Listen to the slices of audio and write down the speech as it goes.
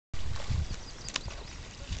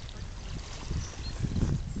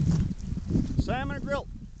Salmon or grill?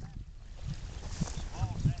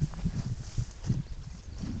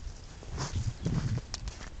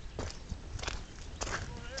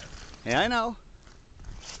 Yeah, I know.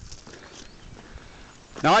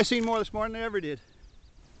 Now I seen more this morning than I ever did.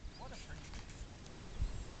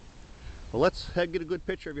 Well, let's get a good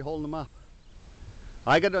picture of you holding them up.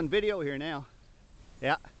 I got it on video here now.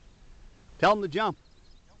 Yeah. Tell them to jump.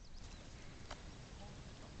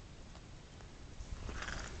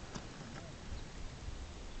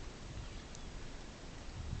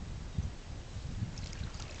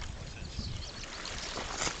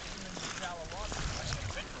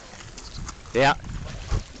 Yeah.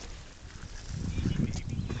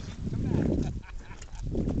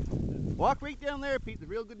 Walk right down there, Pete. There's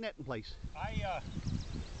a real good netting place. I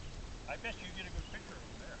bet you get a good picture of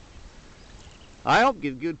them there. I hope you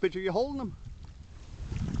get a good picture of you holding them.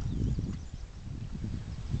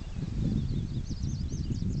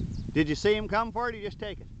 Did you see him come for it or you just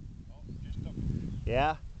take it? Oh, just took it.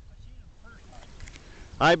 Yeah. I seen him the first time.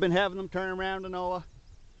 I've been having them turn around to Noah.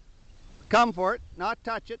 Come for it, not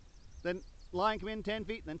touch it, then line come in 10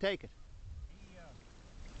 feet and then take it.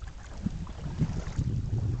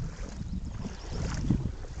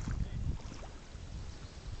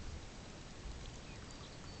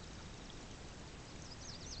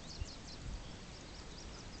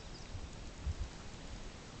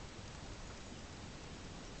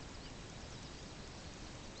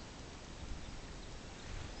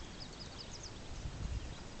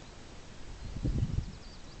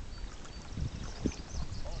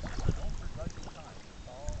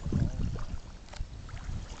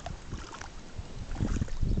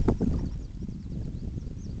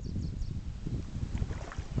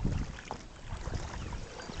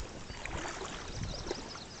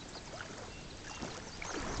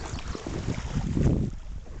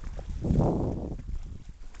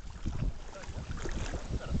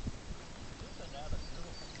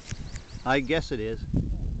 I guess it is.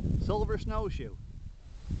 Silver snowshoe.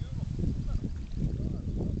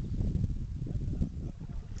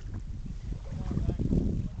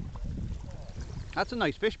 That's a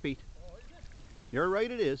nice fish, Pete. You're right,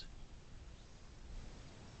 it is.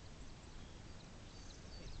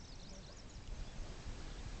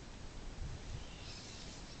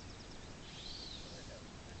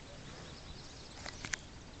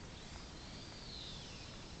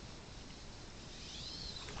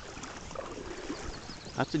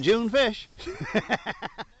 That's a June fish.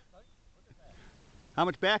 How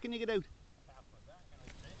much back can you get out?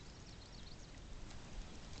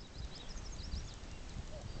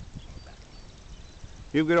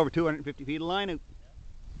 You've got over 250 feet of line out.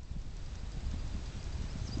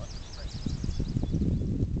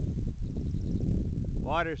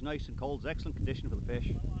 Water's nice and cold. It's excellent condition for the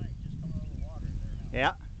fish.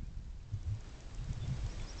 Yeah.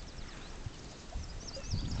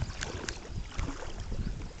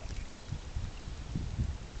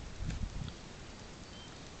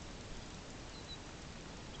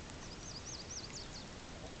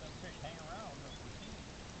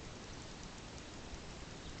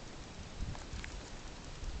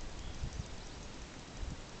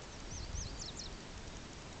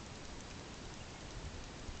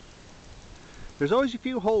 There's always a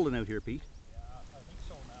few holding out here, Pete. Yeah, I think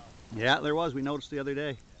so now. Yeah, there was. We noticed the other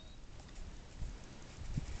day.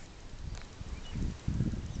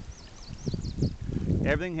 Yeah.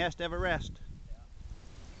 Everything has to have a rest. Yeah.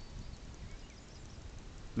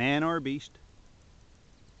 Man or beast.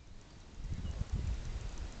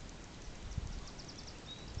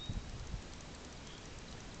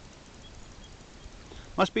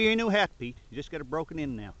 Must be your new hat, Pete. You just got it broken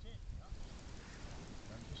in now. That's it, yeah.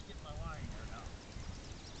 I'm just getting my line there now.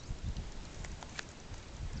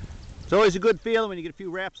 It's always a good feeling when you get a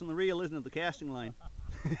few wraps on the reel, isn't it, the casting line?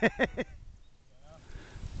 Yeah.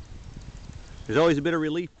 There's always a bit of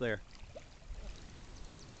relief there.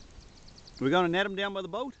 Are we going to net him down by the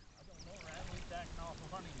boat? I don't know, Randall, he's backing off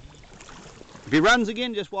of hunting. If he runs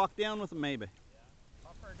again, just walk down with him maybe. Yeah.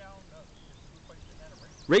 Up or down, just place the net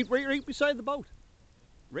right. Right beside the boat.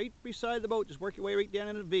 Right beside the boat. Just work your way right down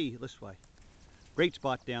into the V this way. Great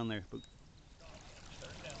spot down there.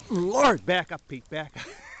 Lord, back up, Pete, back up.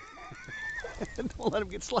 Don't let him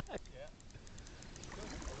get slack. Yeah.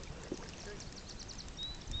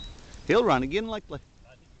 He'll run again likely. I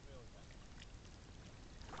think he will,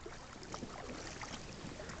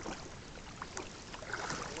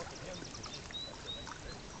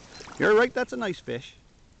 yeah. You're right, that's a nice fish.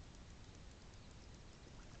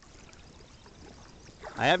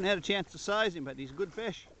 I haven't had a chance to size him, but he's a good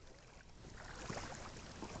fish.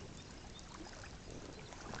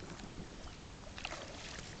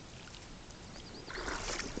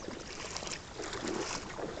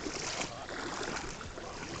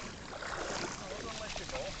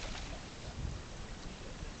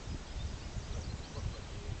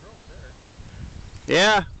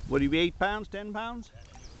 Yeah, would he be 8 pounds, 10 pounds?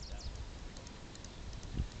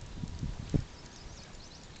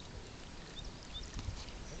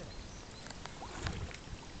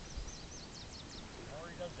 Or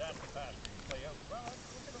he does that the faster you play out. Well,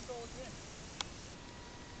 look at him go again.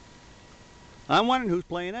 I'm wondering who's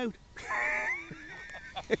playing out.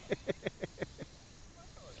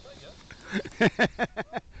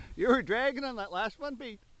 You were dragging on that last one,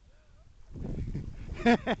 Pete.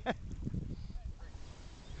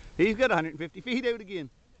 He's got 150 feet out again.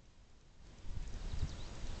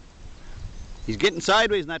 He's getting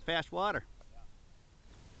sideways in that fast water.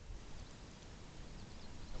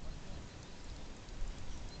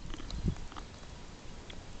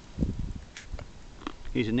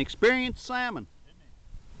 He's an experienced salmon.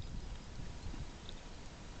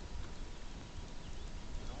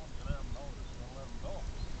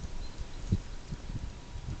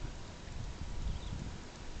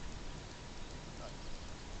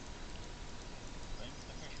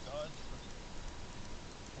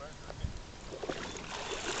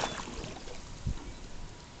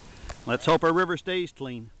 Let's hope our river stays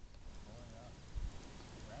clean.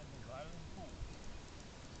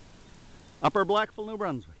 UpperBlackville, New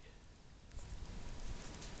Brunswick.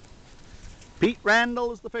 Pete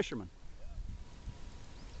Randall is the fisherman.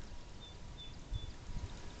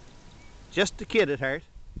 Just a kid at heart.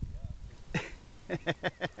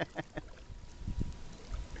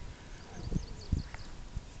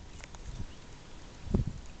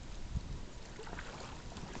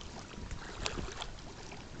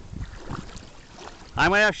 I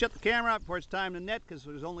might have to shut the camera up before it's time to net because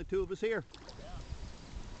there's only 2 of us here.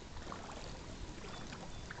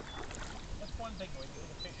 That's one thing when you get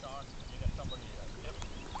a fish on, you got somebody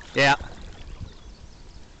to Yeah.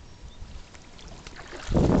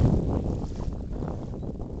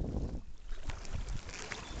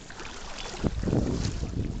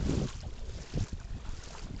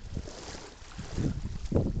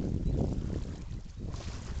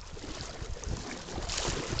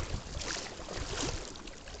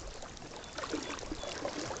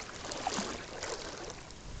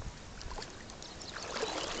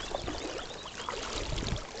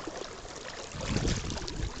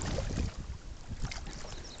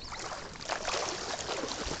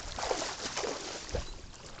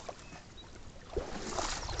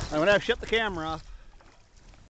 I'm gonna have to shut the camera off.